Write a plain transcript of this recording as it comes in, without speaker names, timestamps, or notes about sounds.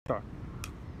Start.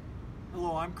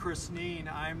 Hello, I'm Kneen.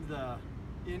 I'm the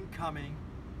incoming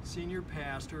senior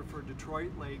pastor for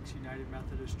Detroit Lakes United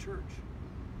Methodist Church.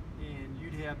 And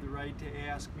you'd have the right to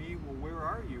ask me, well, where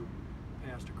are you,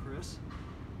 Pastor Chris?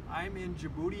 I'm in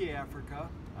Djibouti, Africa.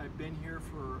 I've been here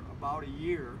for about a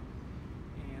year,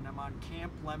 and I'm on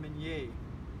Camp Lemonnier.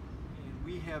 And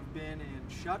we have been in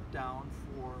shutdown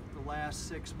for the last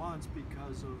 6 months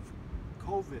because of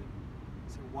COVID.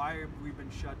 So why have we been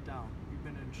shut down? We've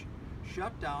been in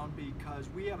shutdown because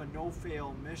we have a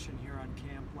no-fail mission here on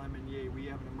Camp Lemonnier. We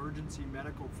have an emergency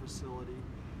medical facility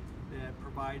that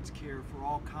provides care for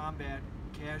all combat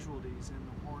casualties in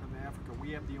the Horn of Africa.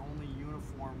 We have the only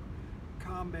uniformed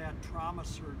combat trauma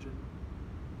surgeon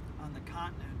on the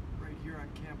continent right here on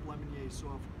Camp Lemonnier. So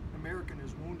if an American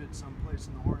is wounded someplace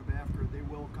in the Horn of Africa, they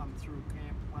will come through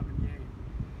Camp Lemonnier.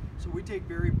 So we take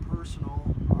very personal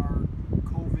our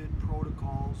COVID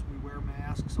protocols. We wear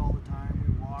masks all the time.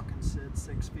 We walk and sit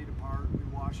 6 feet apart. We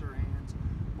wash our hands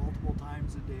multiple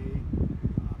times a day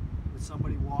with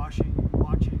somebody watching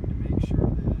to make sure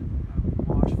that we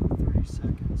wash for 30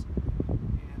 seconds.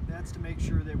 And that's to make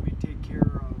sure that we take care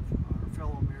of our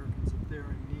fellow Americans if they're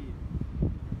in need.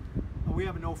 We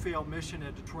have a no-fail mission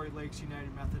at Detroit Lakes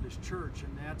United Methodist Church,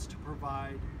 and that's to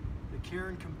provide the care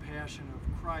and compassion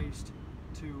of Christ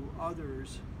to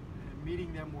others and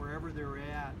meeting them wherever they're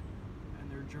at in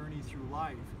their journey through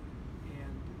life.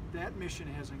 And that mission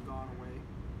hasn't gone away.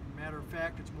 As a matter of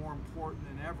fact, it's more important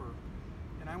than ever.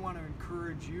 And I want to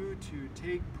encourage you to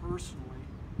take personally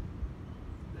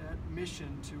that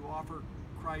mission to offer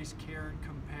Christ's care and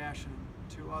compassion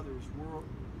to others.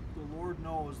 The Lord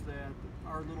knows that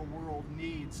our little world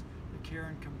needs the care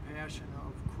and compassion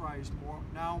of Christ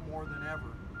now more than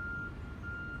ever.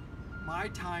 My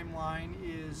timeline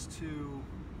is to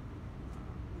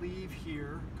leave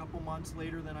here a couple months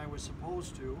later than I was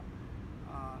supposed to,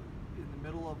 in the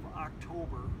middle of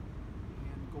October,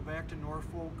 and go back to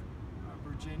Norfolk,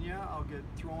 Virginia. I'll get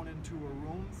thrown into a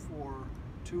room for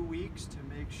 2 weeks to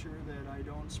make sure that I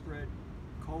don't spread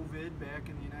COVID back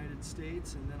in the United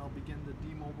States, and then I'll begin the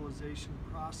demobilization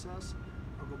process.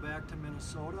 I'll go back to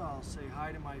Minnesota. I'll say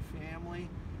hi to my family,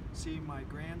 see my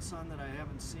grandson that I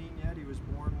haven't seen yet. He was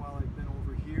born while I've been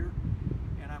over here.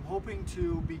 And I'm hoping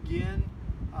to begin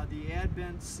the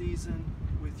Advent season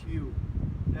with you.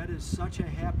 That is such a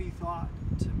happy thought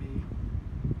to me,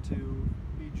 to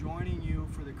be joining you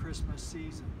for the Christmas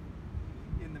season.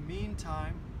 In the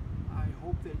meantime, I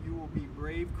hope that you will be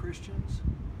brave Christians,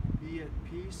 be at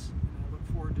peace, and I look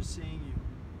forward to seeing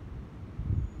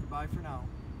you. Goodbye for now.